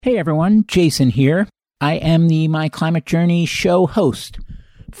Hey everyone, Jason here. I am the My Climate Journey show host.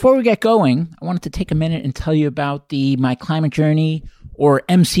 Before we get going, I wanted to take a minute and tell you about the My Climate Journey, or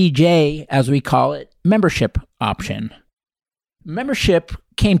MCJ as we call it, membership option. Membership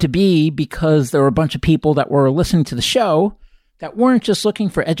came to be because there were a bunch of people that were listening to the show that weren't just looking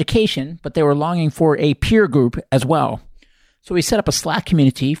for education, but they were longing for a peer group as well. So we set up a Slack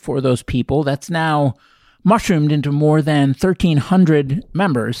community for those people that's now mushroomed into more than 1,300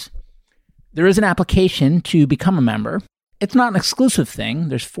 members. There is an application to become a member. It's not an exclusive thing.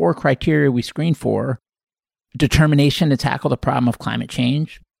 There's 4 criteria we screen for: determination to tackle the problem of climate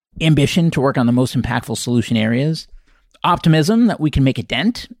change, ambition to work on the most impactful solution areas, optimism that we can make a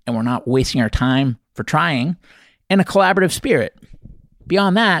dent and we're not wasting our time for trying, and a collaborative spirit.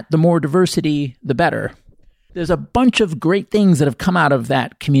 Beyond that, the more diversity, the better. There's a bunch of great things that have come out of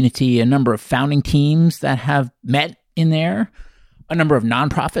that community, a number of founding teams that have met in there, a number of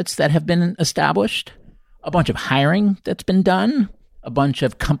nonprofits that have been established, a bunch of hiring that's been done, a bunch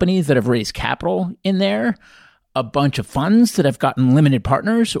of companies that have raised capital in there, a bunch of funds that have gotten limited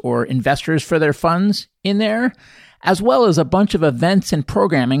partners or investors for their funds in there, as well as a bunch of events and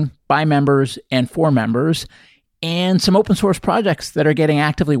programming by members and for members, and some open source projects that are getting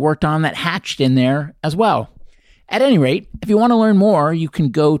actively worked on that hatched in there as well. At any rate, if you want to learn more, you can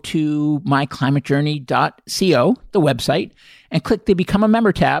go to myclimatejourney.co, the website, and click the Become a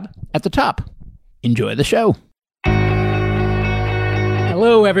Member tab at the top. Enjoy the show.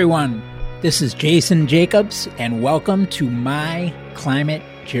 Hello, everyone. This is Jason Jacobs, and welcome to My Climate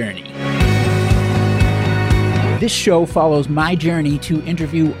Journey. This show follows my journey to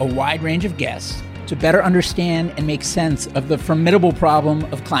interview a wide range of guests to better understand and make sense of the formidable problem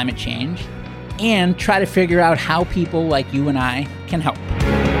of climate change, and try to figure out how people like you and I can help.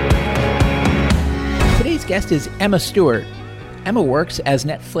 Today's guest is Emma Stewart. Emma works as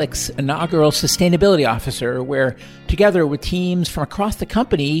Netflix's inaugural sustainability officer, where together with teams from across the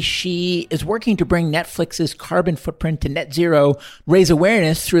company, she is working to bring Netflix's carbon footprint to net zero, raise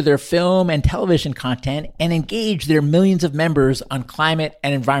awareness through their film and television content, and engage their millions of members on climate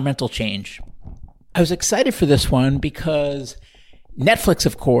and environmental change. I was excited for this one because Netflix,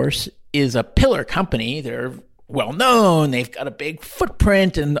 of course, is a pillar company. They're well known. They've got a big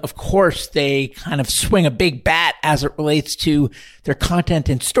footprint. And of course, they kind of swing a big bat as it relates to their content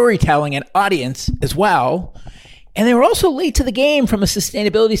and storytelling and audience as well. And they were also late to the game from a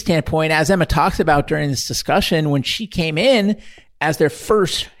sustainability standpoint, as Emma talks about during this discussion. When she came in as their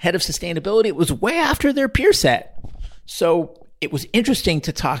first head of sustainability, it was way after their peer set. So it was interesting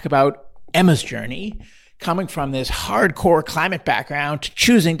to talk about Emma's journey, coming from this hardcore climate background to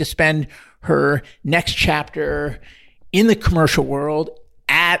choosing to spend her next chapter in the commercial world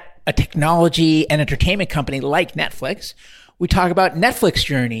at a technology and entertainment company like Netflix. We talk about Netflix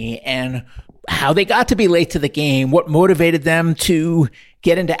journey and how they got to be late to the game, what motivated them to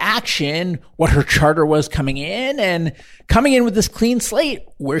get into action, what her charter was coming in, and coming in with this clean slate,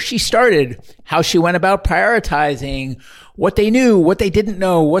 where she started, how she went about prioritizing, what they knew, what they didn't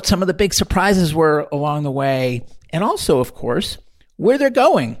know, what some of the big surprises were along the way, and also, of course, where they're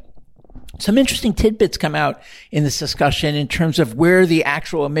going. Some interesting tidbits come out in this discussion in terms of where the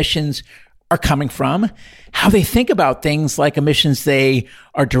actual emissions are coming from, how they think about things like emissions they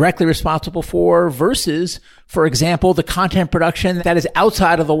are directly responsible for versus, for example, the content production that is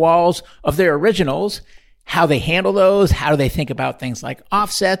outside of the walls of their originals, how they handle those, how do they think about things like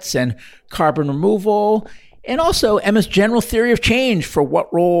offsets and carbon removal, and also Emma's general theory of change for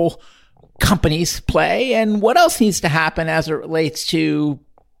what role companies play and what else needs to happen as it relates to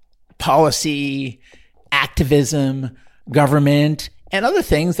policy, activism, government, and other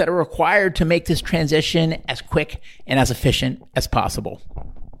things that are required to make this transition as quick and as efficient as possible.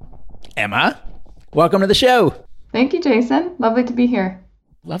 Emma, welcome to the show. Thank you, Jason. Lovely to be here.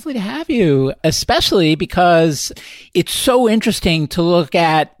 Lovely to have you, especially because it's so interesting to look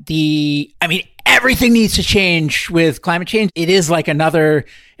at everything needs to change with climate change. It is like another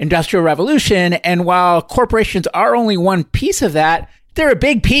industrial revolution. And while corporations are only one piece of that, they're a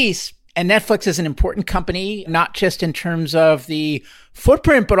big piece. And Netflix is an important company, not just in terms of the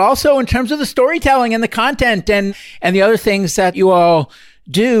footprint, but also in terms of the storytelling and the content and the other things that you all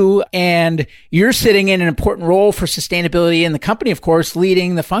do. And you're sitting in an important role for sustainability in the company, of course,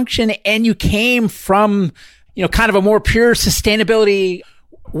 leading the function. And you came from, kind of a more pure sustainability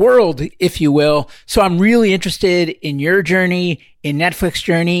world, if you will. So I'm really interested in your journey, in Netflix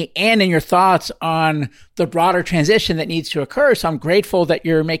journey, and in your thoughts on the broader transition that needs to occur. So I'm grateful that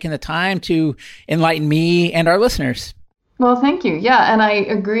you're making the time to enlighten me and our listeners. Well, thank you. Yeah, and I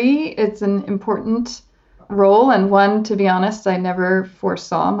agree. It's an important role, and one, to be honest, I never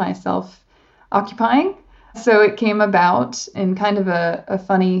foresaw myself occupying. So it came about in kind of a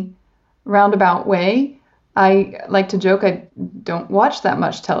funny roundabout way. I like to joke I don't watch that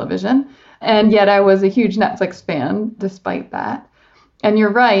much television, and yet I was a huge Netflix fan despite that. And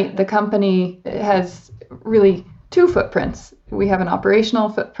you're right, the company has really two footprints. We have an operational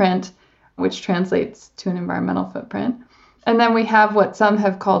footprint, which translates to an environmental footprint. And then we have what some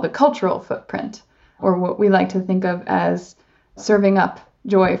have called a cultural footprint, or what we like to think of as serving up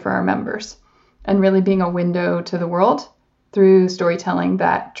joy for our members and really being a window to the world through storytelling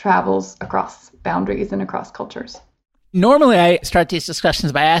that travels across boundaries and across cultures. Normally, I start these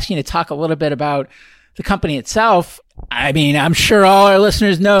discussions by asking you to talk a little bit about the company itself. I mean, I'm sure all our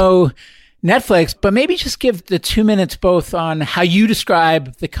listeners know Netflix, but maybe just give the 2 minutes both on how you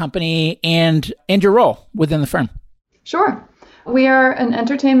describe the company and your role within the firm. Sure. We are an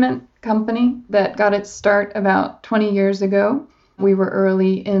entertainment company that got its start about 20 years ago. We were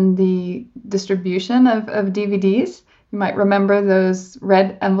early in the distribution of DVDs. You might remember those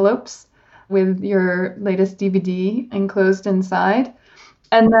red envelopes with your latest DVD enclosed inside.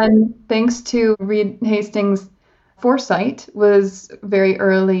 And then thanks to Reed Hastings' foresight, was very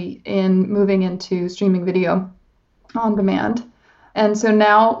early in moving into streaming video on demand. And so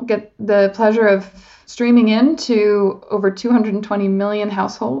now get the pleasure of streaming into over 220 million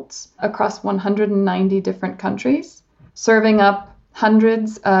households across 190 different countries, serving up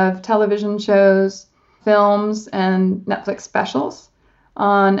hundreds of television shows, films, and Netflix specials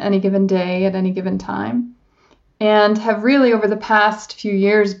on any given day at any given time, and have really over the past few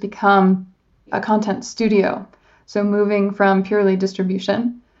years become a content studio. So moving from purely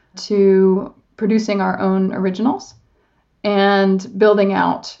distribution to producing our own originals and building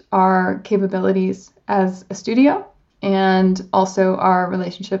out our capabilities as a studio, and also our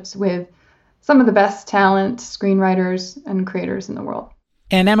relationships with some of the best talent, screenwriters, and creators in the world.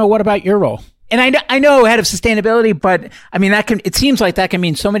 And Emma, what about your role? And I know head of sustainability, but I mean, it seems like that can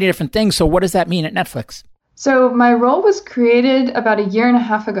mean so many different things. So what does that mean at Netflix? So my role was created about a year and a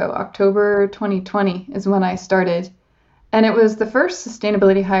half ago. October 2020 is when I started. And it was the first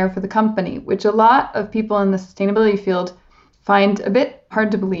sustainability hire for the company, which a lot of people in the sustainability field find a bit hard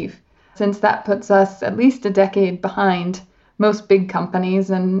to believe, since that puts us at least a decade behind most big companies,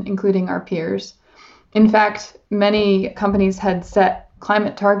 and including our peers. In fact, many companies had set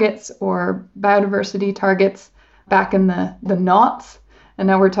climate targets or biodiversity targets back in the noughts, and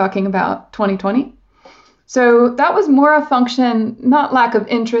now we're talking about 2020. So that was more a function, not lack of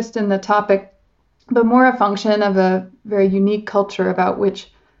interest in the topic, but more a function of a very unique culture about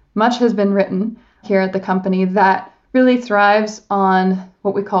which much has been written here at the company that really thrives on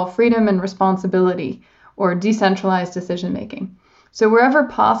what we call freedom and responsibility, or decentralized decision making. So wherever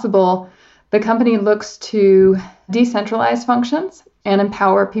possible, the company looks to decentralize functions and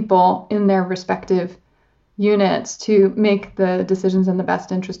empower people in their respective units to make the decisions in the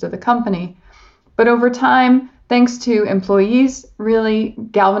best interest of the company. But over time, thanks to employees really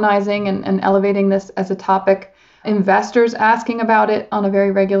galvanizing and elevating this as a topic, investors asking about it on a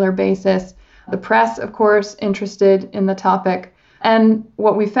very regular basis, the press, of course, interested in the topic, and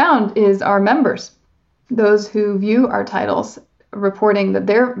what we found is our members, those who view our titles, reporting that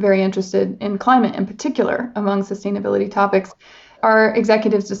they're very interested in climate in particular among sustainability topics. Our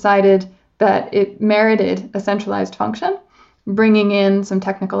executives decided that it merited a centralized function, bringing in some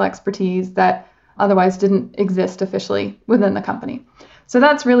technical expertise that otherwise didn't exist officially within the company. So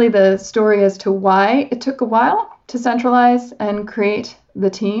that's really the story as to why it took a while to centralize and create the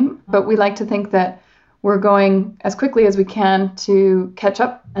team. But we like to think that we're going as quickly as we can to catch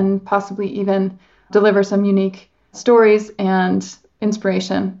up and possibly even deliver some unique stories and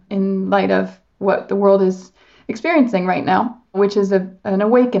inspiration in light of what the world is experiencing right now, which is an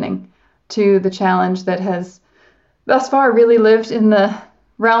awakening to the challenge that has thus far really lived in the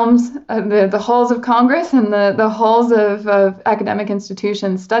realms of the halls of Congress and the halls of academic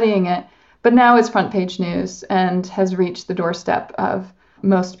institutions studying it, but now it's front page news and has reached the doorstep of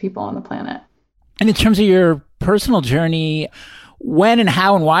most people on the planet. And in terms of your personal journey, when and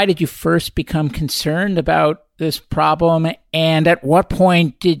how and why did you first become concerned about this problem? And at what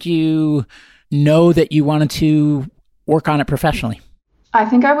point did you know that you wanted to work on it professionally? I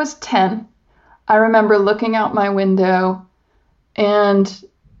think I was 10. I remember looking out my window and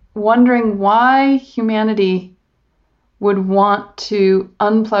wondering why humanity would want to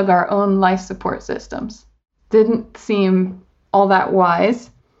unplug our own life support systems. Didn't seem all that wise.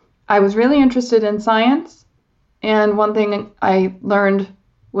 I was really interested in science, and one thing I learned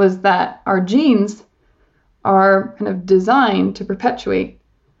was that our genes are kind of designed to perpetuate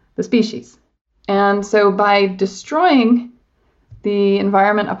the species. And so by destroying the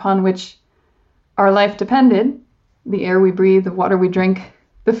environment upon which our life depended, the air we breathe, the water we drink,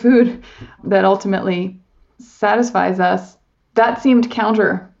 the food that ultimately satisfies us, that seemed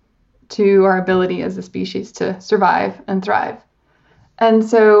counter to our ability as a species to survive and thrive. And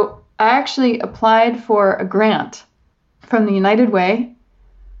so I actually applied for a grant from the United Way,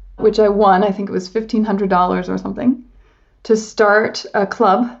 which I won. I think it was $1,500 or something, to start a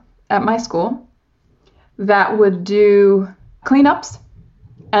club at my school that would do cleanups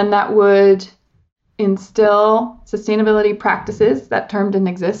and that would instill sustainability practices. That term didn't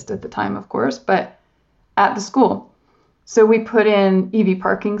exist at the time, of course, but at the school. So we put in EV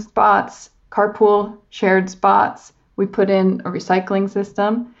parking spots, carpool shared spots. We put in a recycling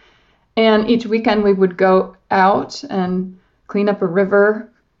system. And each weekend we would go out and clean up a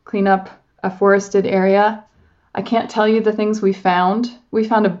river, clean up a forested area. I can't tell you the things we found. We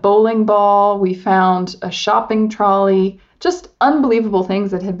found a bowling ball. We found a shopping trolley, just unbelievable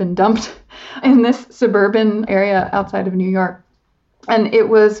things that had been dumped in this suburban area outside of New York. And it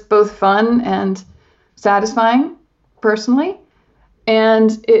was both fun and satisfying personally.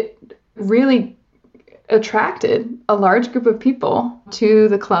 And it really attracted a large group of people to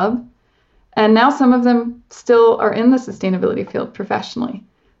the club. And now some of them still are in the sustainability field professionally.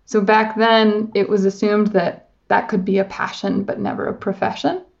 So back then it was assumed that that could be a passion, but never a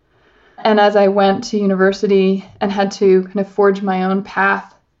profession. And as I went to university and had to kind of forge my own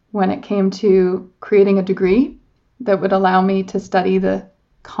path when it came to creating a degree that would allow me to study the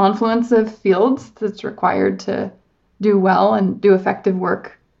confluence of fields that's required to do well and do effective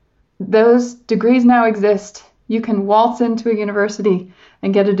work, those degrees now exist. You can waltz into a university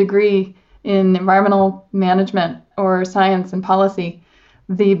and get a degree in environmental management or science and policy.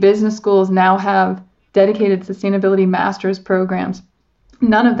 The business schools now have dedicated sustainability master's programs.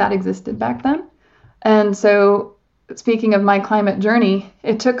 None of that existed back then. And so, speaking of my climate journey,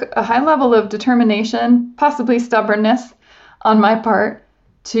 it took a high level of determination, possibly stubbornness on my part,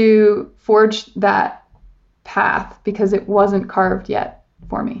 to forge that path because it wasn't carved yet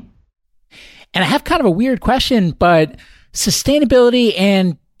for me. And I have kind of a weird question, but sustainability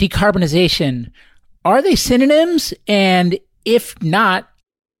and decarbonization, are they synonyms? And if not,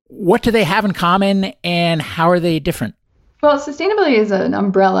 what do they have in common and how are they different? Well, sustainability is an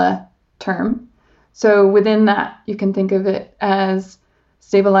umbrella term. So within that, you can think of it as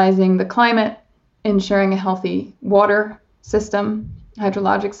stabilizing the climate, ensuring a healthy water system,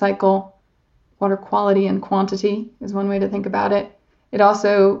 hydrologic cycle, water quality and quantity is one way to think about it. It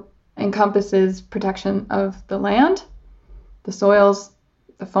also encompasses protection of the land, the soils,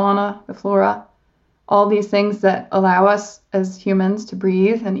 the fauna, the flora, all these things that allow us as humans to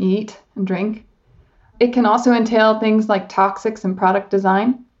breathe and eat and drink. It can also entail things like toxics and product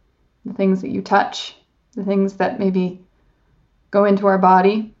design, the things that you touch, the things that maybe go into our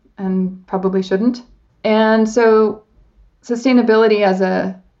body and probably shouldn't. And so sustainability as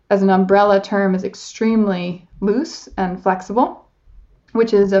an umbrella term is extremely loose and flexible,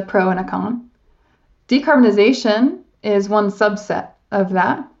 which is a pro and a con. Decarbonization is one subset of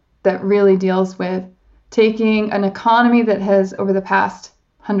that really deals with taking an economy that has, over the past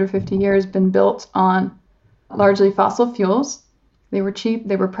 150 years, been built on largely fossil fuels. They were cheap,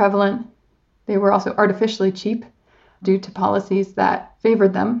 they were prevalent, they were also artificially cheap due to policies that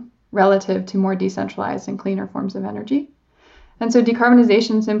favored them relative to more decentralized and cleaner forms of energy. And so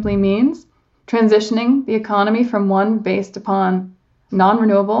decarbonization simply means transitioning the economy from one based upon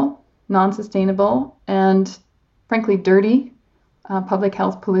non-renewable, non-sustainable, and frankly dirty, public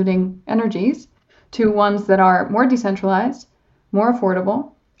health polluting energies to ones that are more decentralized, more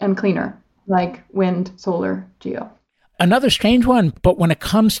affordable, and cleaner, like wind, solar, geo. Another strange one, but when it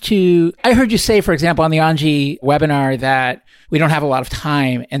comes to, I heard you say, for example, on the Angie webinar that we don't have a lot of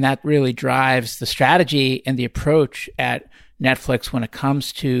time, and that really drives the strategy and the approach at Netflix when it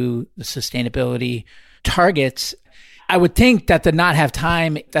comes to the sustainability targets. I would think that the not have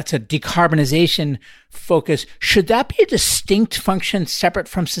time, that's a decarbonization focus. Should that be a distinct function separate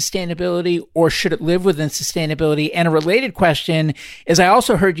from sustainability, or should it live within sustainability? And a related question is, I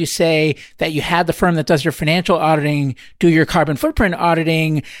also heard you say that you had the firm that does your financial auditing do your carbon footprint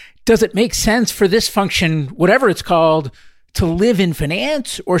auditing. Does it make sense for this function, whatever it's called, to live in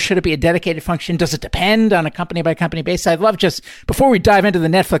finance, or should it be a dedicated function? Does it depend on a company by company basis? I'd love, just before we dive into the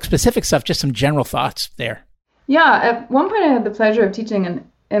Netflix specific stuff, just some general thoughts there. Yeah, at one point I had the pleasure of teaching an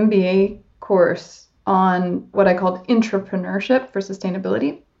MBA course on what I called intrapreneurship for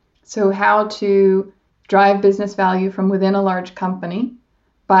sustainability. So how to drive business value from within a large company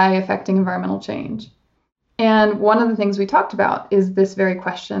by affecting environmental change. And one of the things we talked about is this very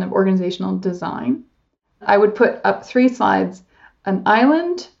question of organizational design. I would put up 3 slides: an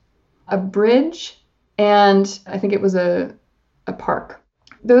island, a bridge, and I think it was a park.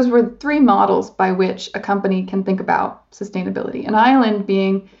 Those were 3 models by which a company can think about sustainability. An island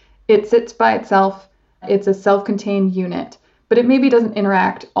being it sits by itself, it's a self-contained unit, but it maybe doesn't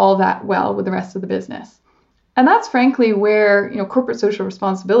interact all that well with the rest of the business. And that's frankly where, corporate social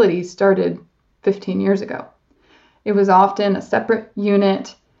responsibility started 15 years ago. It was often a separate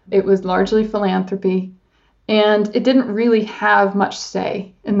unit, it was largely philanthropy, and it didn't really have much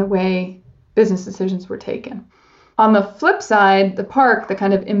say in the way business decisions were taken. On the flip side, the park, the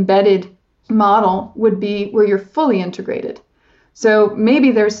kind of embedded model, would be where you're fully integrated. So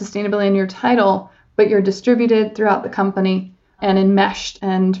maybe there's sustainability in your title, but you're distributed throughout the company and enmeshed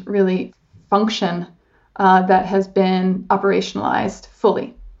and really function that has been operationalized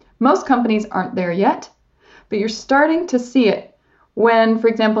fully. Most companies aren't there yet, but you're starting to see it when, for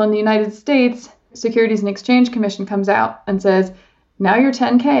example, in the United States, Securities and Exchange Commission comes out and says, now your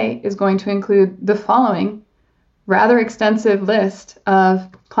 10K is going to include the following rather extensive list of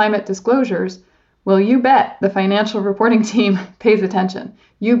climate disclosures. Well, you bet the financial reporting team pays attention.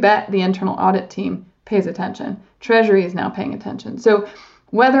 You bet the internal audit team pays attention. Treasury is now paying attention. So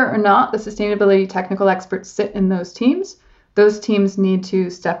whether or not the sustainability technical experts sit in those teams need to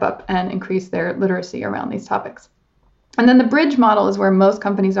step up and increase their literacy around these topics. And then the bridge model is where most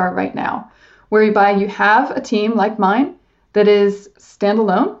companies are right now, whereby you have a team like mine that is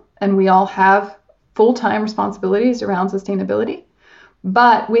standalone, and we all have full-time responsibilities around sustainability,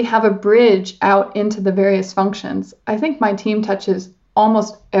 but we have a bridge out into the various functions. I think my team touches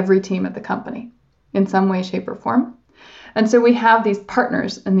almost every team at the company in some way, shape, or form. And so we have these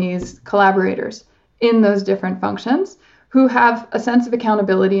partners and these collaborators in those different functions who have a sense of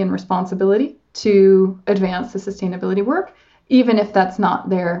accountability and responsibility to advance the sustainability work, even if that's not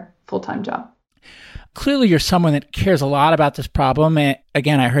their full-time job. Clearly, you're someone that cares a lot about this problem. And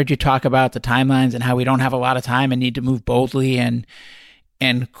again, I heard you talk about the timelines and how we don't have a lot of time and need to move boldly and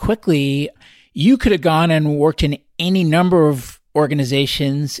quickly. You could have gone and worked in any number of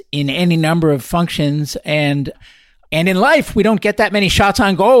organizations, in any number of functions, and in life, we don't get that many shots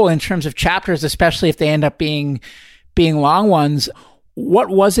on goal in terms of chapters, especially if they end up being long ones. What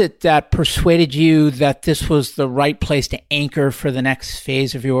was it that persuaded you that this was the right place to anchor for the next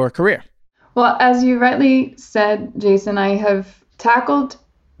phase of your career? Well, as you rightly said, Jason, I have tackled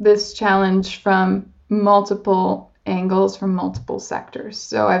this challenge from multiple angles, from multiple sectors.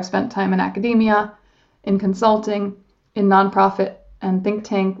 So I've spent time in academia, in consulting, in nonprofit and think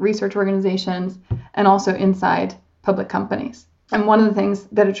tank research organizations, and also inside public companies. And one of the things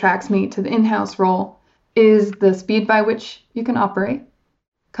that attracts me to the in-house role is the speed by which you can operate.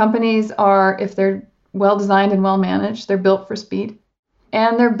 Companies are, if they're well designed and well managed, they're built for speed.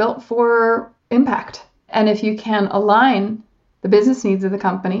 And they're built for impact. And if you can align the business needs of the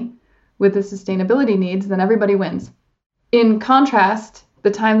company with the sustainability needs, then everybody wins. In contrast,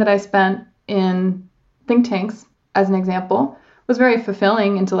 the time that I spent in think tanks, as an example, was very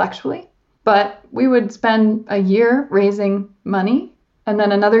fulfilling intellectually. But we would spend a year raising money and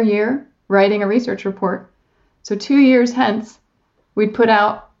then another year writing a research report. So 2 years hence, we'd put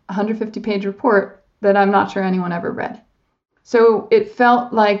out a 150-page report that I'm not sure anyone ever read. So it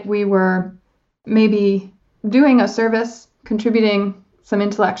felt like we were maybe doing a service, contributing some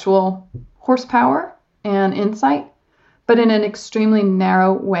intellectual horsepower and insight, but in an extremely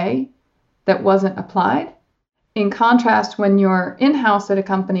narrow way that wasn't applied. In contrast, when you're in-house at a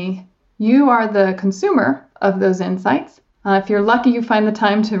company, you are the consumer of those insights. If you're lucky, you find the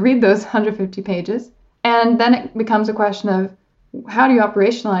time to read those 150 pages. And then it becomes a question of how do you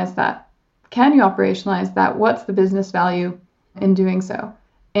operationalize that? Can you operationalize that? What's the business value in doing so?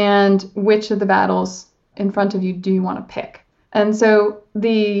 And which of the battles in front of you do you want to pick? And so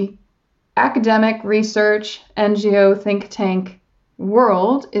the academic research, NGO, think tank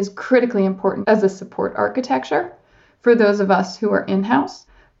world is critically important as a support architecture for those of us who are in-house.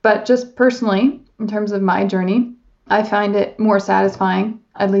 But just personally, in terms of my journey, I find it more satisfying,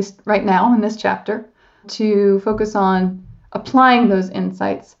 at least right now in this chapter, to focus on applying those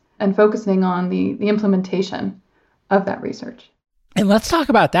insights and focusing on the implementation of that research. And let's talk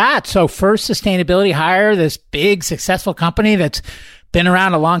about that. So First Sustainability Hire, this big successful company that's been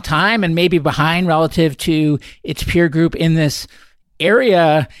around a long time and maybe behind relative to its peer group in this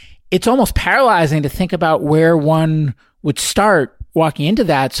area, it's almost paralyzing to think about where one would start walking into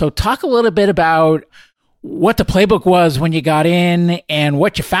that. So talk a little bit about what the playbook was when you got in and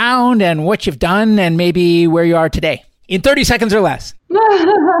what you found and what you've done and maybe where you are today. in 30 seconds or less.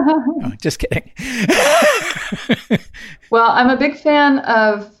 Oh, just kidding. Well, I'm a big fan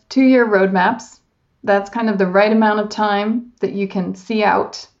of 2-year roadmaps. That's kind of the right amount of time that you can see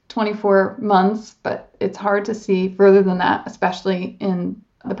out 24 months, but it's hard to see further than that, especially in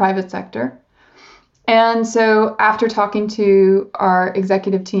the private sector. And so after talking to our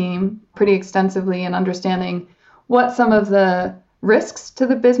executive team pretty extensively and understanding what some of the risks to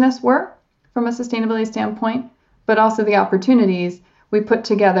the business were from a sustainability standpoint, but also the opportunities, we put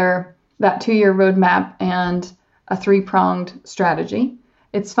together that 2-year roadmap and a 3-pronged strategy.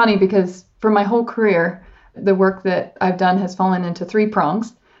 It's funny because for my whole career, the work that I've done has fallen into 3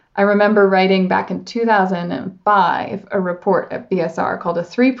 prongs. I remember writing back in 2005 a report at BSR called A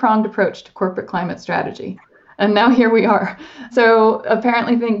 3-Pronged Approach to Corporate Climate Strategy. And now here we are. So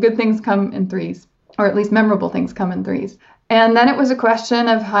apparently good things come in 3s, or at least memorable things come in 3s. And then it was a question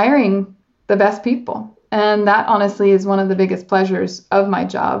of hiring the best people. And that honestly is one of the biggest pleasures of my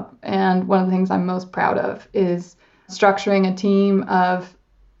job. And one of the things I'm most proud of is structuring a team of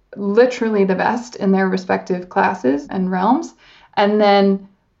literally the best in their respective classes and realms, and then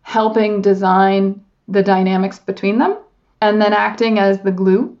helping design the dynamics between them, and then acting as the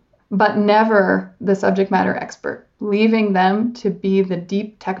glue, but never the subject matter expert, leaving them to be the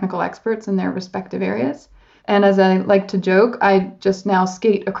deep technical experts in their respective areas. And as I like to joke, I just now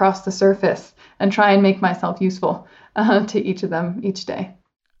skate across the surface and try and make myself useful to each of them each day.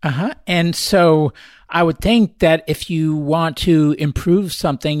 And so I would think that if you want to improve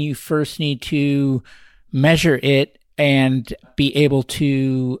something, you first need to measure it and be able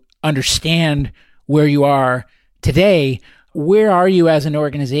to understand where you are today. Where are you as an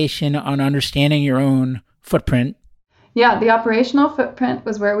organization on understanding your own footprint? Yeah, the operational footprint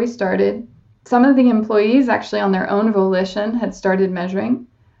was where we started. Some of the employees actually on their own volition had started measuring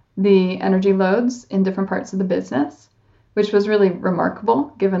the energy loads in different parts of the business, which was really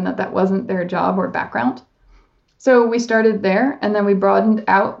remarkable given that that wasn't their job or background. So we started there, and then we broadened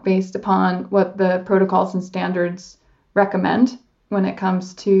out based upon what the protocols and standards recommend when it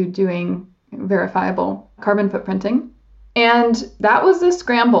comes to doing verifiable carbon footprinting. And that was a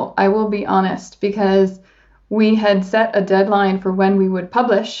scramble, I will be honest, because we had set a deadline for when we would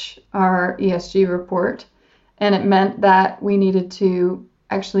publish our ESG report, and it meant that we needed to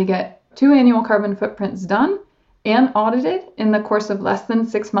actually get 2 annual carbon footprints done and audited in the course of less than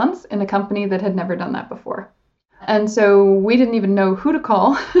 6 months in a company that had never done that before. And so we didn't even know who to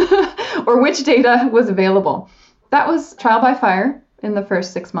call or which data was available. That was trial by fire in the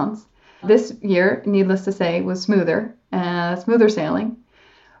first 6 months. This year, needless to say, was smoother sailing.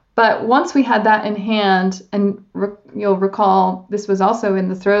 But once we had that in hand, and you'll recall this was also in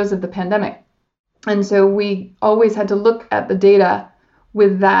the throes of the pandemic. And so we always had to look at the data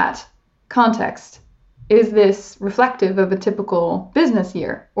with that context. Is this reflective of a typical business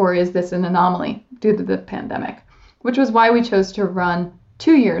year, or is this an anomaly due to the pandemic? Which was why we chose to run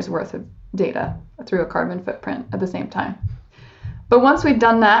 2 years worth of data through a carbon footprint at the same time. But once we'd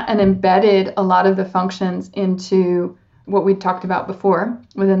done that and embedded a lot of the functions into what we talked about before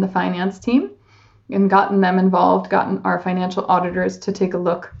within the finance team and gotten them involved, gotten our financial auditors to take a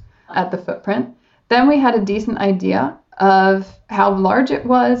look at the footprint, then we had a decent idea of how large it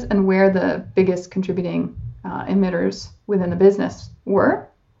was and where the biggest contributing emitters within the business were.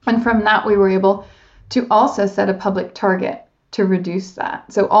 And from that, we were able to also set a public target to reduce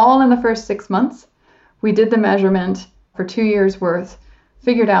that. So all in the first 6 months, we did the measurement for 2 years worth,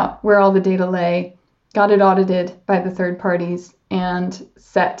 figured out where all the data lay, got it audited by the third parties, and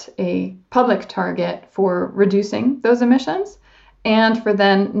set a public target for reducing those emissions and for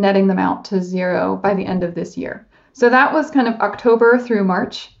then netting them out to 0 by the end of this year. So that was kind of October through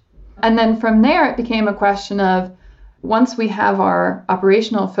March. And then from there, it became a question of, once we have our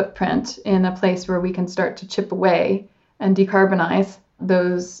operational footprint in a place where we can start to chip away and decarbonize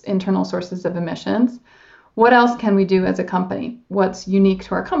those internal sources of emissions, what else can we do as a company? What's unique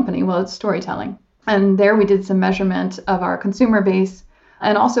to our company? Well, it's storytelling. And there we did some measurement of our consumer base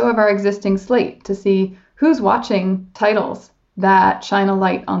and also of our existing slate to see who's watching titles that shine a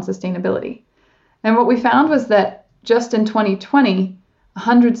light on sustainability. And what we found was that just in 2020,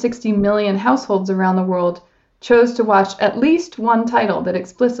 160 million households around the world chose to watch at least one title that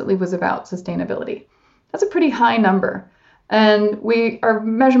explicitly was about sustainability. That's a pretty high number. And our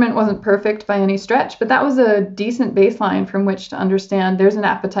measurement wasn't perfect by any stretch, but that was a decent baseline from which to understand there's an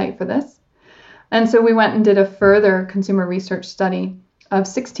appetite for this. And so we went and did a further consumer research study of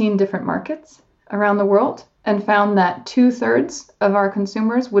 16 different markets around the world and found that 2/3 of our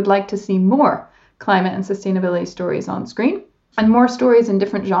consumers would like to see more climate and sustainability stories on screen and more stories in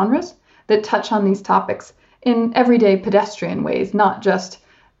different genres that touch on these topics in everyday pedestrian ways, not just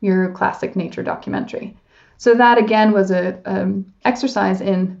your classic nature documentary. So that again was a exercise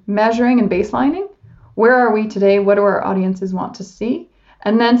in measuring and baselining. Where are we today? What do our audiences want to see?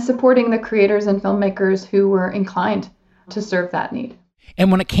 And then supporting the creators and filmmakers who were inclined to serve that need.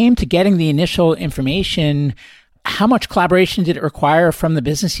 And when it came to getting the initial information, how much collaboration did it require from the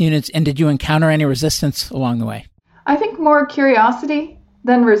business units, and did you encounter any resistance along the way? I think more curiosity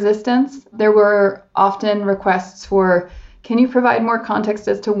than resistance. There were often requests for, can you provide more context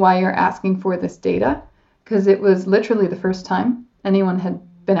as to why you're asking for this data? Because it was literally the first time anyone had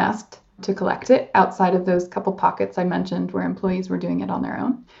been asked to collect it outside of those couple pockets I mentioned where employees were doing it on their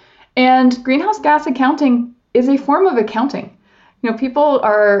own. And greenhouse gas accounting is a form of accounting. People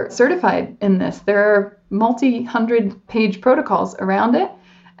are certified in this. There are multi-100-page protocols around it.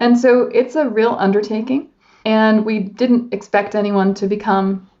 And so it's a real undertaking. And we didn't expect anyone to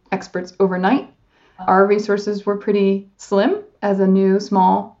become experts overnight. Our resources were pretty slim as a new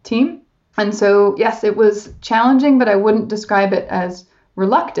small team. And so, yes, it was challenging, but I wouldn't describe it as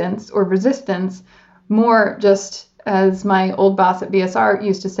reluctance or resistance, more just as my old boss at BSR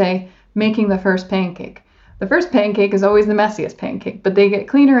used to say, making the first pancake. The first pancake is always the messiest pancake, but they get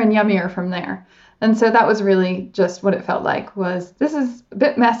cleaner and yummier from there. And so that was really just what it felt like, was this is a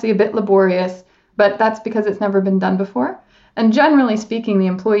bit messy, a bit laborious, but that's because it's never been done before. And generally speaking, the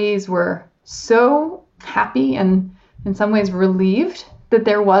employees were so happy and in some ways relieved that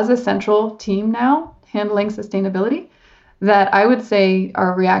there was a central team now handling sustainability, that I would say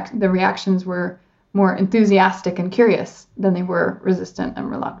the reactions were more enthusiastic and curious than they were resistant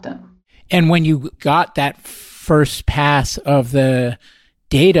and reluctant. And when you got that first pass of the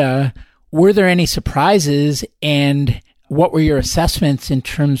data, were there any surprises, and what were your assessments in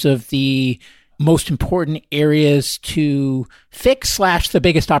terms of the most important areas to fix / the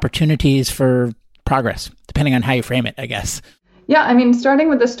biggest opportunities for progress, depending on how you frame it, I guess? Yeah, starting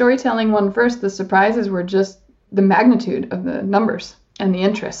with the storytelling one first, the surprises were just the magnitude of the numbers and the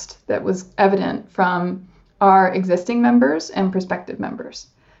interest that was evident from our existing members and prospective members.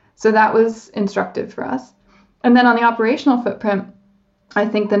 So that was instructive for us. And then on the operational footprint, I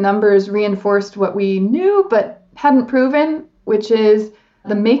think the numbers reinforced what we knew but hadn't proven, which is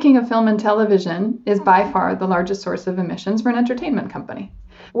the making of film and television is by far the largest source of emissions for an entertainment company.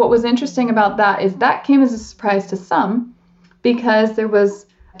 What was interesting about that is that came as a surprise to some, because there was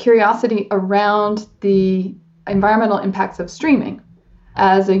curiosity around the environmental impacts of streaming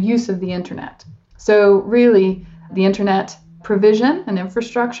as a use of the internet. So really, the internet provision and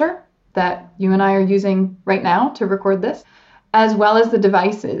infrastructure that you and I are using right now to record this, as well as the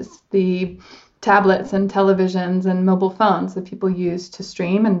devices, the tablets and televisions and mobile phones that people use to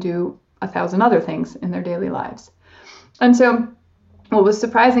stream and do 1,000 other things in their daily lives. And so what was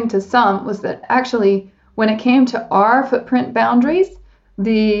surprising to some was that actually, when it came to our footprint boundaries,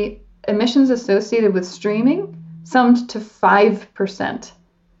 the emissions associated with streaming summed to 5%.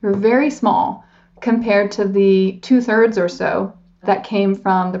 They're very small compared to the 2/3 or so that came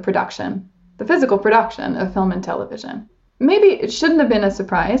from the physical production of film and television. Maybe it shouldn't have been a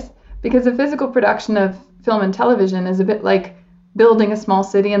surprise, because the physical production of film and television is a bit like building a small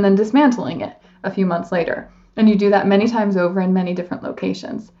city and then dismantling it a few months later. And you do that many times over in many different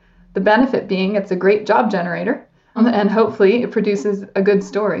locations. The benefit being it's a great job generator, and hopefully it produces a good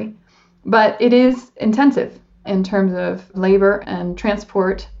story. But it is intensive in terms of labor and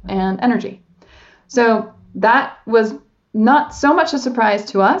transport and energy. So that was not so much a surprise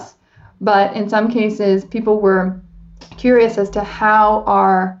to us, but in some cases people were curious as to how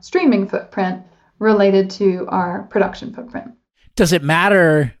our streaming footprint related to our production footprint. Does it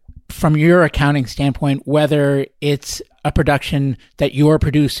matter from your accounting standpoint whether it's a production that you're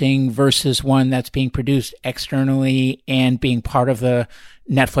producing versus one that's being produced externally and being part of the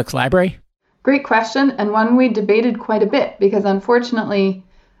Netflix library? Great question, and one we debated quite a bit, because unfortunately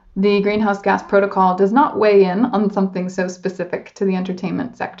the Greenhouse Gas Protocol does not weigh in on something so specific to the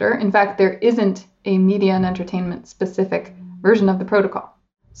entertainment sector. In fact, there isn't a media and entertainment specific version of the protocol.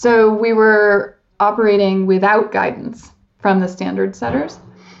 So we were operating without guidance from the standard setters.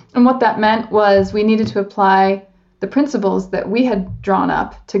 And what that meant was we needed to apply the principles that we had drawn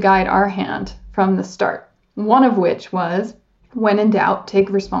up to guide our hand from the start. One of which was, when in doubt, take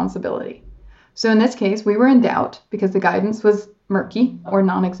responsibility. So in this case, we were in doubt because the guidance was murky or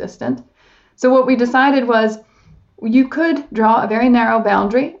non-existent. So what we decided was you could draw a very narrow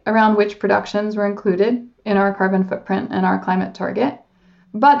boundary around which productions were included in our carbon footprint and our climate target,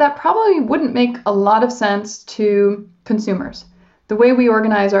 but that probably wouldn't make a lot of sense to consumers. The way we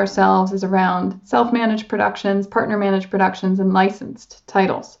organize ourselves is around self-managed productions, partner-managed productions, and licensed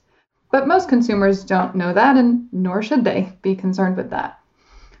titles. But most consumers don't know that, and nor should they be concerned with that.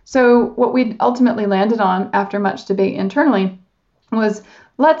 So what we ultimately landed on after much debate internally was,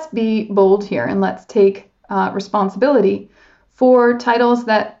 let's be bold here and let's take responsibility for titles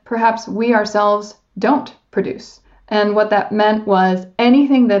that perhaps we ourselves don't produce. And what that meant was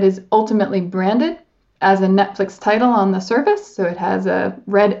anything that is ultimately branded as a Netflix title on the surface, so it has a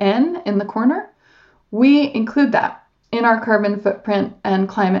red N in the corner, we include that in our carbon footprint and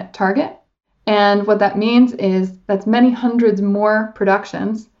climate target. And what that means is that's many hundreds more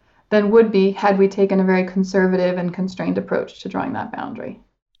productions than would be had we taken a very conservative and constrained approach to drawing that boundary.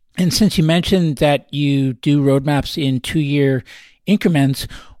 And since you mentioned that you do roadmaps in 2-year increments,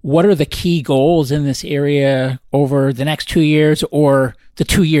 what are the key goals in this area over the next 2 years or the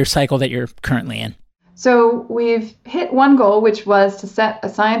 2-year cycle that you're currently in? So we've hit one goal, which was to set a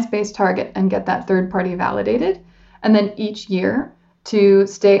science-based target and get that third party validated. And then each year to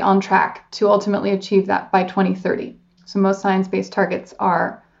stay on track to ultimately achieve that by 2030. So most science-based targets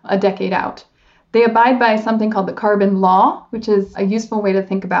are a decade out. They abide by something called the carbon law, which is a useful way to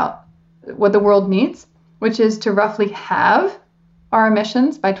think about what the world needs, which is to roughly halve our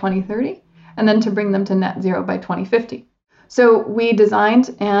emissions by 2030 and then to bring them to net zero by 2050. So we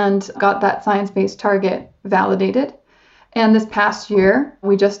designed and got that science-based target validated. And this past year,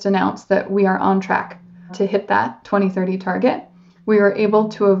 we just announced that we are on track to hit that 2030 target. We were able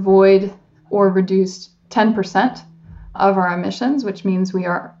to avoid or reduce 10% of our emissions, which means we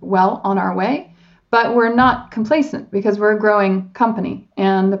are well on our way. But we're not complacent because we're a growing company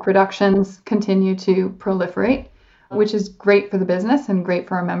and the productions continue to proliferate, which is great for the business and great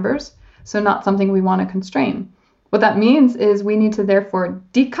for our members. So not something we want to constrain. What that means is we need to therefore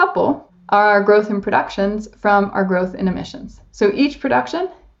decouple our growth in productions from our growth in emissions. So each production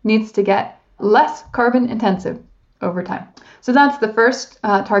needs to get less carbon intensive over time. So that's the first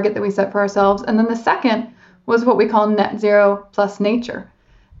target that we set for ourselves. And then the second was what we call net zero plus nature.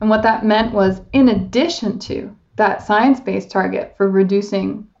 And what that meant was, in addition to that science-based target for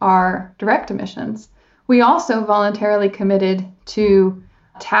reducing our direct emissions, we also voluntarily committed to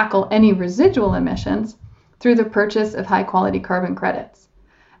tackle any residual emissions through the purchase of high-quality carbon credits.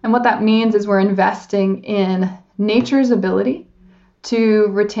 And what that means is we're investing in nature's ability to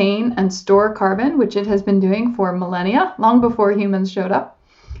retain and store carbon, which it has been doing for millennia, long before humans showed up,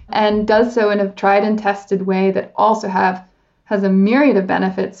 and does so in a tried and tested way that also has a myriad of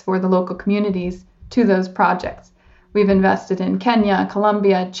benefits for the local communities to those projects. We've invested in Kenya,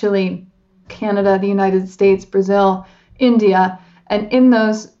 Colombia, Chile, Canada, the United States, Brazil, India, and in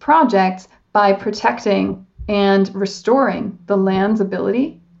those projects, by protecting and restoring the land's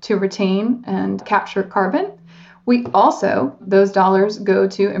ability to retain and capture carbon, we also, those dollars go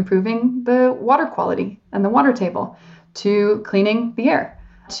to improving the water quality and the water table, to cleaning the air,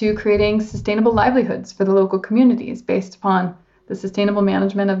 to creating sustainable livelihoods for the local communities based upon the sustainable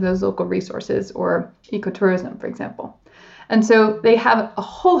management of those local resources, or ecotourism, for example. And so they have a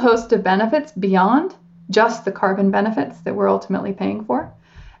whole host of benefits beyond just the carbon benefits that we're ultimately paying for.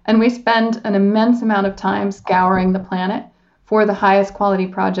 And we spend an immense amount of time scouring the planet for the highest quality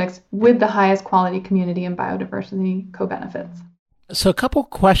projects with the highest quality community and biodiversity co-benefits. So a couple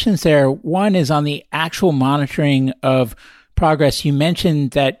questions there. One is on the actual monitoring of progress. You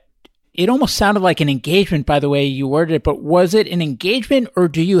mentioned that it almost sounded like an engagement by the way you worded it, but was it an engagement, or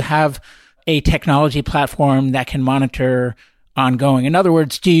do you have a technology platform that can monitor ongoing? In other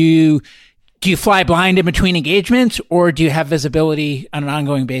words, do you fly blind in between engagements, or do you have visibility on an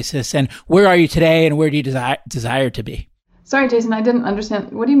ongoing basis? And where are you today, and where do you desire to be? Sorry, Jason, I didn't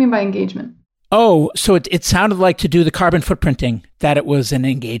understand. What do you mean by engagement? Oh, so it sounded like, to do the carbon footprinting, that it was an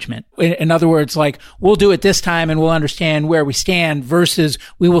engagement. In other words, like, we'll do it this time and we'll understand where we stand, versus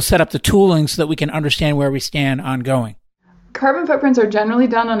we will set up the tooling so that we can understand where we stand ongoing. Carbon footprints are generally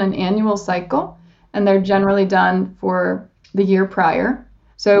done on an annual cycle, and they're generally done for the year prior.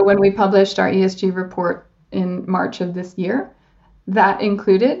 So when we published our ESG report in March of this year, that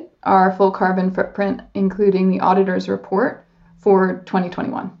included our full carbon footprint, including the auditor's report for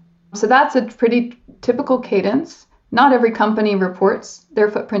 2021. So that's a pretty typical cadence. Not every company reports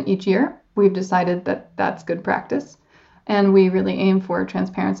their footprint each year. We've decided that that's good practice, and we really aim for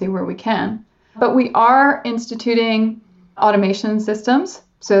transparency where we can. But we are instituting automation systems.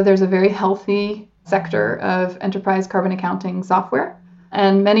 So there's a very healthy sector of enterprise carbon accounting software.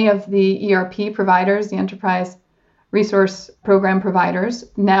 And many of the ERP providers, the enterprise resource program providers,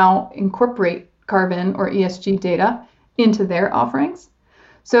 now incorporate carbon or ESG data into their offerings.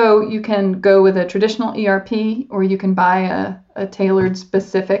 So you can go with a traditional ERP, or you can buy a tailored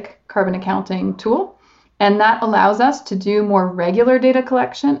specific carbon accounting tool And that allows us to do more regular data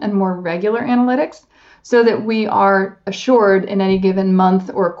collection and more regular analytics so that we are assured in any given month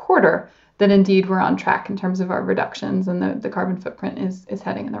or quarter that indeed we're on track in terms of our reductions and the carbon footprint is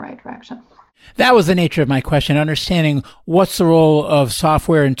heading in the right direction. That was the nature of my question, understanding what's the role of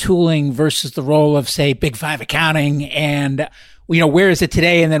software and tooling versus the role of, say, Big Five accounting, and where is it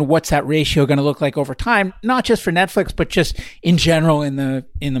today, and then what's that ratio going to look like over time, not just for Netflix, but just in general in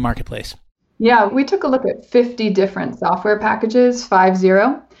the marketplace. Yeah, we took a look at 50 different software packages, 50,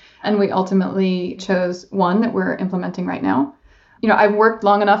 and we ultimately chose one that we're implementing right now. I've worked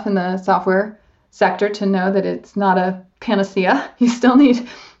long enough in the software sector to know that it's not a panacea. You still need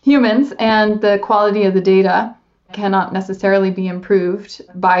humans, and the quality of the data cannot necessarily be improved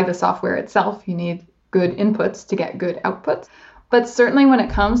by the software itself. You need good inputs to get good outputs. But certainly when it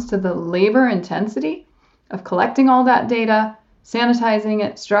comes to the labor intensity of collecting all that data, sanitizing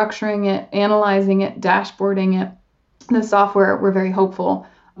it, structuring it, analyzing it, dashboarding it, the software, we're very hopeful,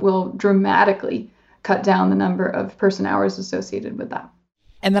 will dramatically cut down the number of person hours associated with that.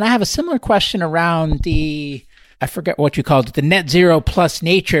 And then I have a similar question around I forget what you called it, the net zero plus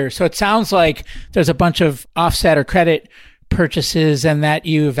nature. So it sounds like there's a bunch of offset or credit purchases and that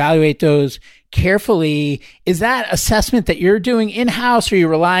you evaluate those carefully. Is that assessment that you're doing in-house, or are you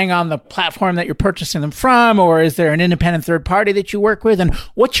relying on the platform that you're purchasing them from, or is there an independent third party that you work with? And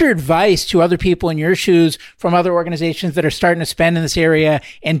what's your advice to other people in your shoes from other organizations that are starting to spend in this area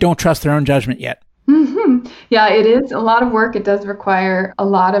and don't trust their own judgment yet? Mm-hmm. Yeah, it is a lot of work. It does require a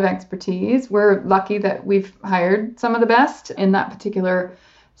lot of expertise. We're lucky that we've hired some of the best in that particular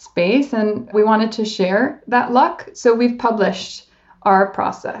space, and we wanted to share that luck. So we've published our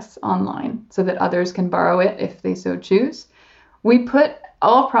process online so that others can borrow it if they so choose. We put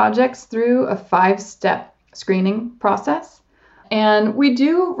all projects through a 5-step screening process, and we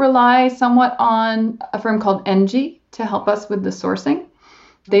do rely somewhat on a firm called Engie to help us with the sourcing.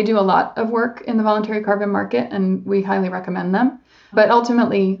 They do a lot of work in the voluntary carbon market, and we highly recommend them. But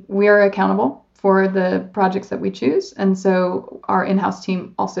ultimately, we are accountable for the projects that we choose. And so our in-house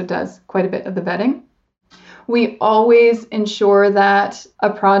team also does quite a bit of the vetting. We always ensure that a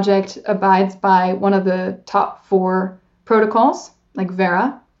project abides by one of the top 4 protocols, like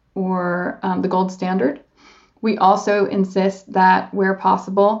Verra or the gold standard. We also insist that where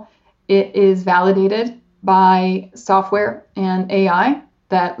possible, it is validated by software and AI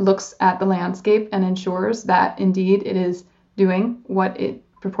that looks at the landscape and ensures that indeed it is doing what it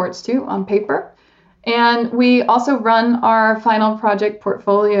purports to on paper. And we also run our final project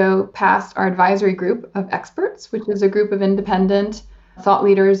portfolio past our advisory group of experts, which is a group of independent thought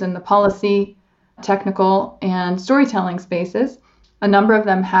leaders in the policy, technical, and storytelling spaces. A number of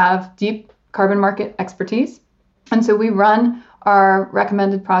them have deep carbon market expertise. And so we run our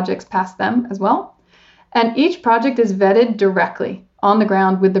recommended projects past them as well. And each project is vetted directly on the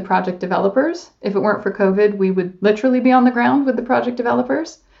ground with the project developers. If it weren't for COVID, we would literally be on the ground with the project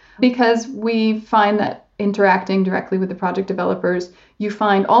developers, because we find that interacting directly with the project developers, you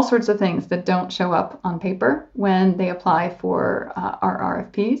find all sorts of things that don't show up on paper when they apply for our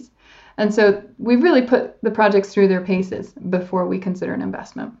RFPs. And so we really put the projects through their paces before we consider an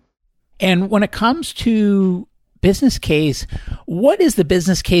investment. And when it comes to business case, what is the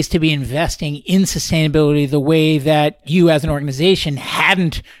business case to be investing in sustainability the way that you as an organization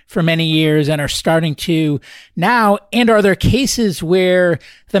hadn't for many years and are starting to now? And are there cases where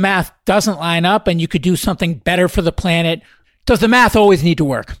the math doesn't line up and you could do something better for the planet? Does the math always need to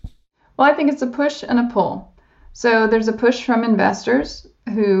work? Well, I think it's a push and a pull. So there's a push from investors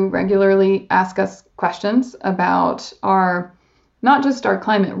who regularly ask us questions about not just our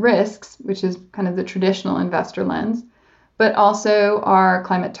climate risks, which is kind of the traditional investor lens, but also our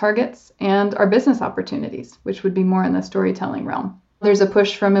climate targets and our business opportunities, which would be more in the storytelling realm. There's a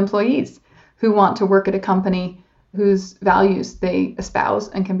push from employees who want to work at a company whose values they espouse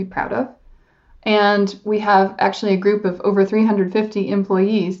and can be proud of. And we have actually a group of over 350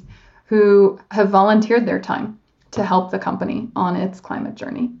 employees who have volunteered their time to help the company on its climate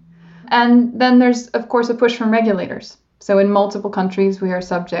journey. And then there's, of course, a push from regulators. So in multiple countries, we are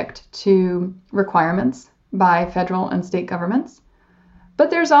subject to requirements by federal and state governments. But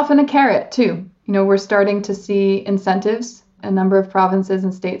there's often a carrot too. We're starting to see incentives, a number of provinces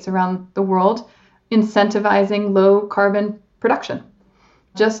and states around the world incentivizing low carbon production.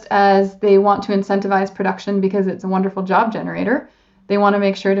 Just as they want to incentivize production because it's a wonderful job generator, they want to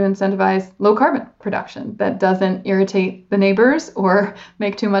make sure to incentivize low carbon production that doesn't irritate the neighbors or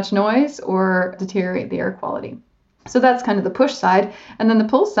make too much noise or deteriorate the air quality. So that's kind of the push side. And then the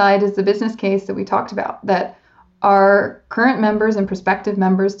pull side is the business case that we talked about, that our current members and prospective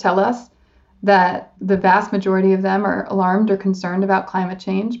members tell us that the vast majority of them are alarmed or concerned about climate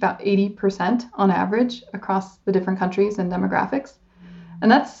change, about 80% on average across the different countries and demographics.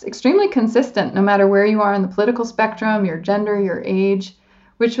 And that's extremely consistent no matter where you are in the political spectrum, your gender, your age,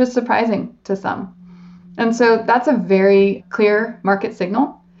 which was surprising to some. And so that's a very clear market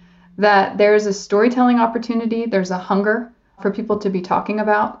signal that there's a storytelling opportunity, there's a hunger for people to be talking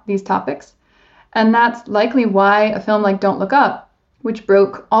about these topics. And that's likely why a film like Don't Look Up, which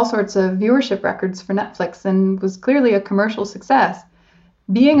broke all sorts of viewership records for Netflix and was clearly a commercial success,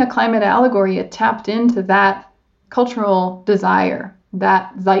 being a climate allegory, it tapped into that cultural desire,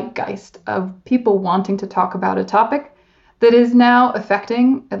 that zeitgeist of people wanting to talk about a topic that is now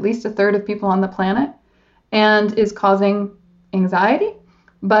affecting at least a third of people on the planet and is causing anxiety,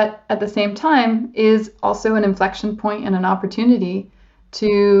 but at the same time is also an inflection point and an opportunity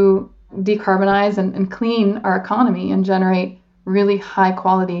to decarbonize and clean our economy and generate really high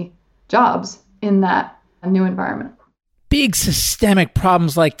quality jobs in that new environment. Big systemic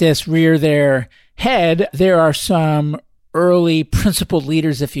problems like this rear their head. There are some early principled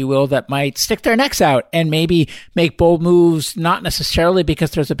leaders, if you will, that might stick their necks out and maybe make bold moves, not necessarily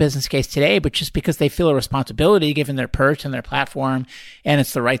because there's a business case today, but just because they feel a responsibility given their perch and their platform, and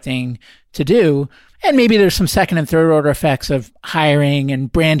it's the right thing to do. And maybe there's some second and third order effects of hiring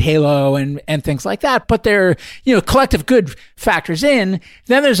and brand halo and things like that. But they're, collective good factors in.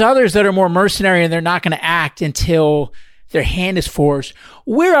 Then there's others that are more mercenary and they're not going to act until their hand is forced.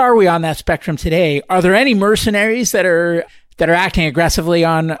 Where are we on that spectrum today? Are there any mercenaries that are acting aggressively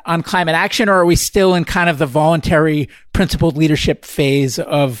on climate action, or are we still in kind of the voluntary principled leadership phase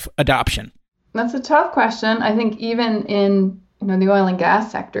of adoption? That's a tough question. I think even in the oil and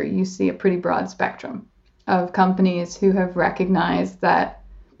gas sector, you see a pretty broad spectrum of companies who have recognized that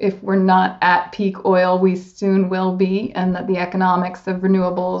if we're not at peak oil, we soon will be, and that the economics of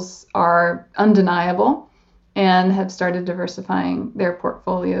renewables are undeniable, and have started diversifying their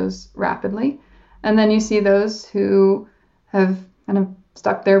portfolios rapidly. And then you see those who have kind of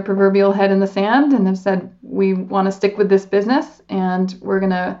stuck their proverbial head in the sand and have said, we want to stick with this business and we're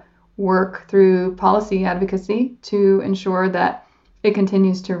going to work through policy advocacy to ensure that it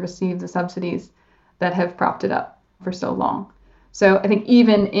continues to receive the subsidies that have propped it up for so long. So I think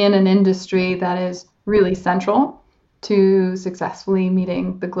even in an industry that is really central to successfully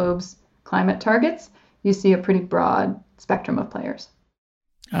meeting the globe's climate targets, you see a pretty broad spectrum of players.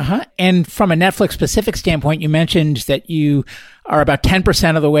 And from a Netflix specific standpoint, you mentioned that you are about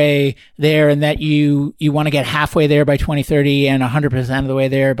 10% of the way there and that you want to get halfway there by 2030 and 100% of the way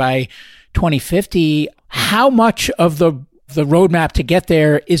there by 2050. How much of the roadmap to get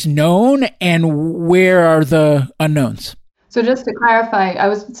there is known, and where are the unknowns? So just to clarify, I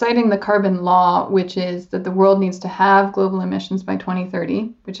was citing the carbon law, which is that the world needs to have global emissions by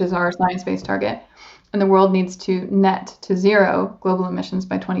 2030, which is our science-based target. And the world needs to net to zero global emissions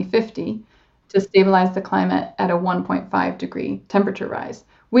by 2050 to stabilize the climate at a 1.5 degree temperature rise.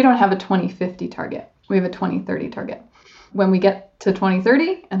 We don't have a 2050 target. We have a 2030 target. When we get to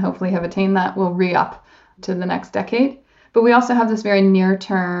 2030 and hopefully have attained that, we'll re-up to the next decade. But we also have this very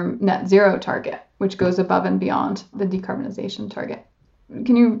near-term net zero target, which goes above and beyond the decarbonization target.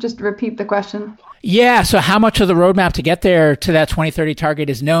 Can you just repeat the question? Yeah. So how much of the roadmap to get there to that 2030 target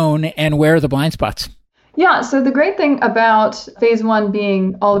is known, and where are the blind spots? Yeah, so the great thing about phase one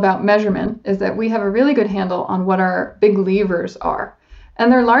being all about measurement is that we have a really good handle on what our big levers are. And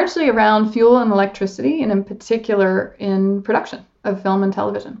they're largely around fuel and electricity, and in particular in production of film and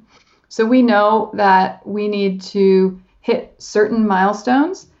television. So we know that we need to hit certain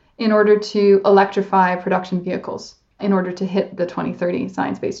milestones in order to electrify production vehicles, in order to hit the 2030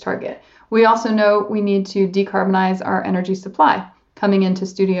 science-based target. We also know we need to decarbonize our energy supply coming into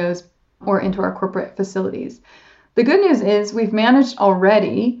studios or into our corporate facilities. The good news is we've managed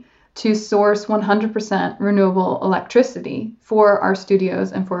already to source 100% renewable electricity for our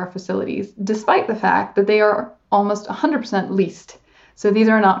studios and for our facilities, despite the fact that they are almost 100% leased. So these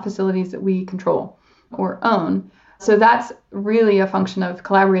are not facilities that we control or own. So that's really a function of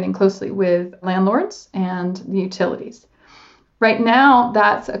collaborating closely with landlords and the utilities. Right now,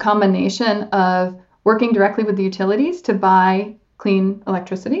 that's a combination of working directly with the utilities to buy clean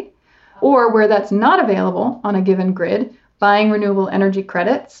electricity, or where that's not available on a given grid, buying renewable energy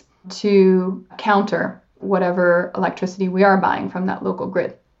credits to counter whatever electricity we are buying from that local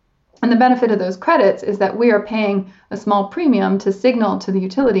grid. And the benefit of those credits is that we are paying a small premium to signal to the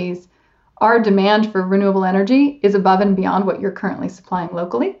utilities our demand for renewable energy is above and beyond what you're currently supplying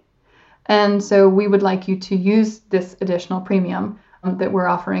locally. And so we would like you to use this additional premium that we're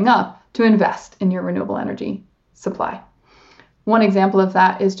offering up to invest in your renewable energy supply. One example of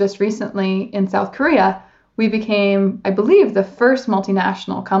that is just recently in South Korea, we became, I believe, the first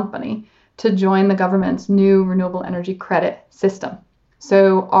multinational company to join the government's new renewable energy credit system.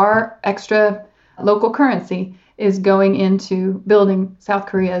 So our extra local currency is going into building South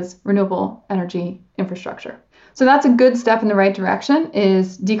Korea's renewable energy infrastructure. So that's a good step in the right direction,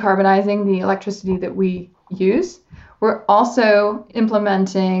 is decarbonizing the electricity that we use. We're also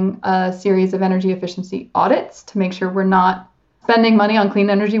implementing a series of energy efficiency audits to make sure we're not spending money on clean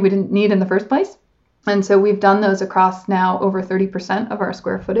energy we didn't need in the first place. And so we've done those across now over 30% of our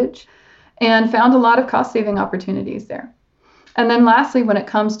square footage and found a lot of cost-saving opportunities there. And then lastly, when it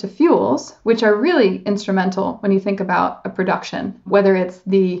comes to fuels, which are really instrumental when you think about a production, whether it's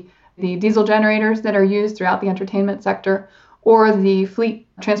the diesel generators that are used throughout the entertainment sector or the fleet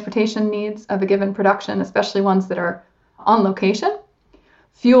transportation needs of a given production, especially ones that are on location,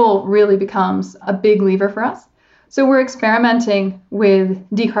 fuel really becomes a big lever for us. So we're experimenting with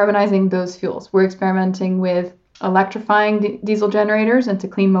decarbonizing those fuels. We're experimenting with electrifying diesel generators into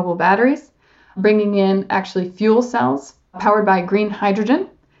clean mobile batteries, bringing in actually fuel cells powered by green hydrogen,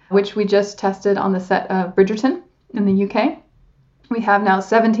 which we just tested on the set of Bridgerton in the UK. We have now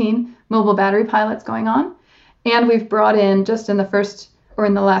 17 mobile battery pilots going on, and we've brought in, just in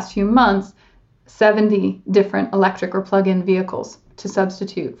the last few months, 70 different electric or plug-in vehicles to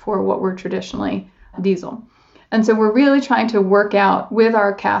substitute for what were traditionally diesel. And so we're really trying to work out with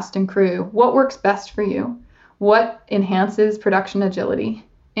our cast and crew what works best for you, what enhances production agility,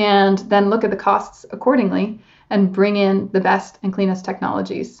 and then look at the costs accordingly and bring in the best and cleanest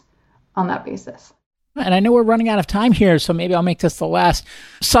technologies on that basis. And I know we're running out of time here, so maybe I'll make this the last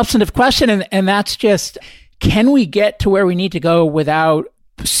substantive question, and that's just, can we get to where we need to go without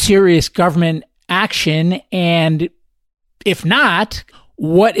serious government action? And if not,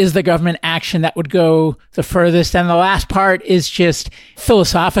 what is the government action that would go the furthest? And the last part is just,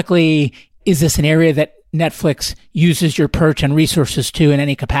 philosophically, is this an area that Netflix uses your perch and resources to in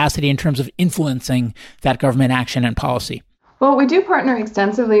any capacity in terms of influencing that government action and policy? Well, we do partner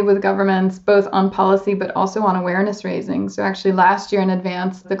extensively with governments, both on policy but also on awareness raising. So actually last year in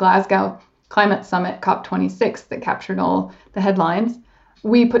advance, the Glasgow Climate Summit, COP26, that captured all the headlines,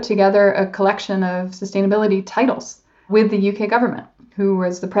 we put together a collection of sustainability titles with the UK government, who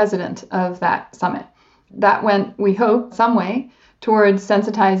was the president of that summit. That went, we hope, some way towards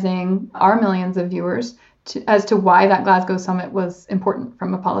sensitizing our millions of viewers as to why that Glasgow summit was important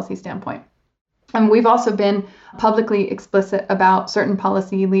from a policy standpoint. And we've also been publicly explicit about certain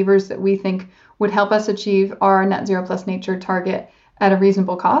policy levers that we think would help us achieve our net zero plus nature target at a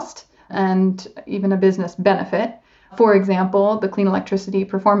reasonable cost and even a business benefit. For example, the Clean Electricity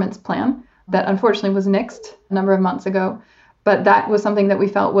Performance Plan that unfortunately was nixed a number of months ago. But that was something that we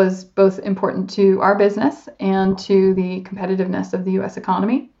felt was both important to our business and to the competitiveness of the U.S.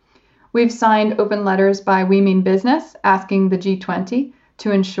 economy. We've signed open letters by We Mean Business asking the G20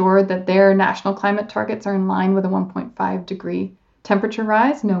 to ensure that their national climate targets are in line with a 1.5 degree temperature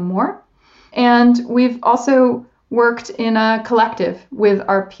rise, no more. And we've also worked in a collective with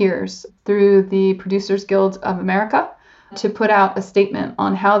our peers through the Producers Guild of America to put out a statement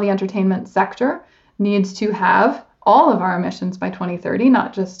on how the entertainment sector needs to have all of our emissions by 2030,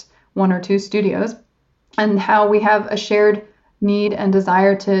 not just one or two studios, and how we have a shared need and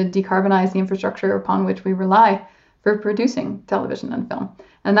desire to decarbonize the infrastructure upon which we rely for producing television and film.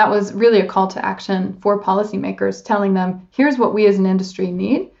 And that was really a call to action for policymakers, telling them, here's what we as an industry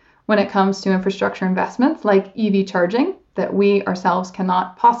need when it comes to infrastructure investments like EV charging that we ourselves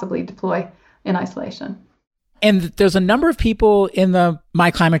cannot possibly deploy in isolation. And there's a number of people in the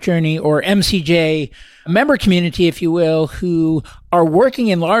My Climate Journey, or MCJ, member community, if you will, who are working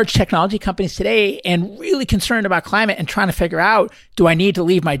in large technology companies today and really concerned about climate and trying to figure out, do I need to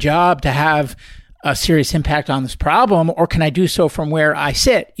leave my job to have a serious impact on this problem, or can I do so from where I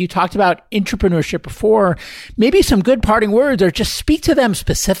sit? You talked about entrepreneurship before. Maybe some good parting words, or just speak to them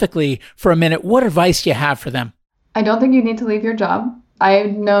specifically for a minute. What advice do you have for them? I don't think you need to leave your job.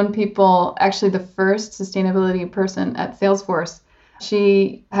 I've known people, actually the first sustainability person at Salesforce,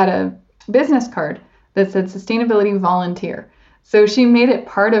 she had a business card that said sustainability volunteer. So she made it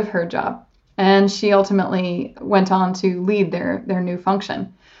part of her job, and she ultimately went on to lead their new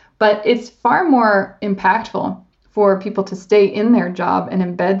function. But it's far more impactful for people to stay in their job and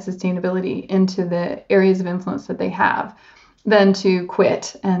embed sustainability into the areas of influence that they have than to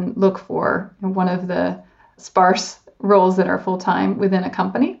quit and look for one of the sparse roles that are full-time within a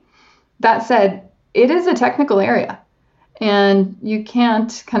company. That said, it is a technical area, and you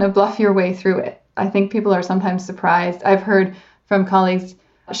can't kind of bluff your way through it. I think people are sometimes surprised. I've heard from colleagues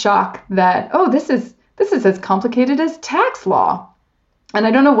shock that, oh, this is this is as complicated as tax law. And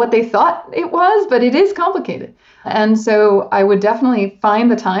I don't know what they thought it was, but it is complicated. And so I would definitely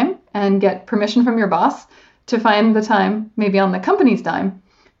find the time and get permission from your boss to find the time, maybe on the company's dime,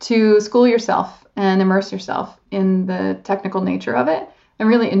 to school yourself and immerse yourself in the technical nature of it and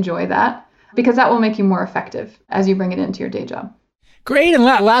really enjoy that, because that will make you more effective as you bring it into your day job. Great. And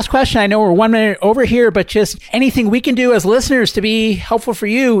last question. I know we're 1 minute over here, but just anything we can do as listeners to be helpful for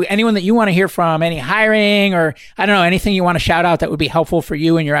you, anyone that you want to hear from, any hiring or, I don't know, anything you want to shout out that would be helpful for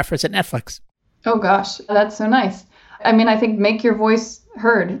you and your efforts at Netflix. Oh, gosh, that's so nice. I mean, I think make your voice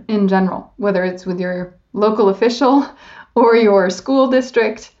heard in general, whether it's with your local official or your school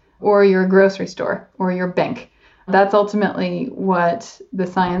district or your grocery store or your bank. That's ultimately what the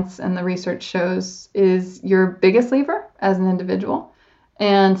science and the research shows is your biggest lever as an individual,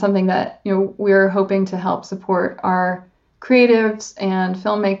 and something that, you know, we're hoping to help support our creatives and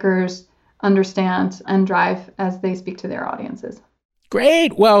filmmakers understand and drive as they speak to their audiences.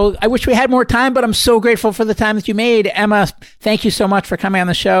 Great. Well, I wish we had more time, but I'm so grateful for the time that you made. Emma, thank you so much for coming on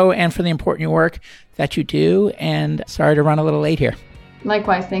the show and for the important work that you do. And sorry to run a little late here.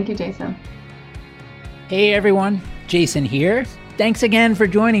 Likewise. Thank you, Jason. Hey, everyone. Jason here. Thanks again for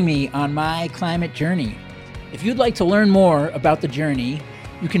joining me on my climate journey. If you'd like to learn more about the journey,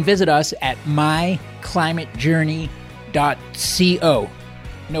 you can visit us at myclimatejourney.co.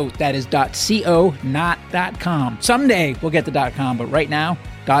 Note that is .co, not .com. Someday we'll get the .com, but right now,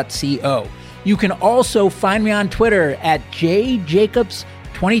 .co. You can also find me on Twitter at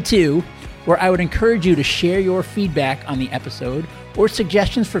jjacobs22, where I would encourage you to share your feedback on the episode or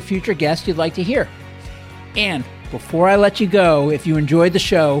suggestions for future guests you'd like to hear. And before I let you go, if you enjoyed the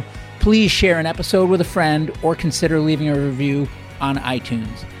show, please share an episode with a friend or consider leaving a review on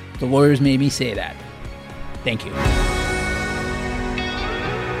iTunes. The lawyers made me say that. Thank you.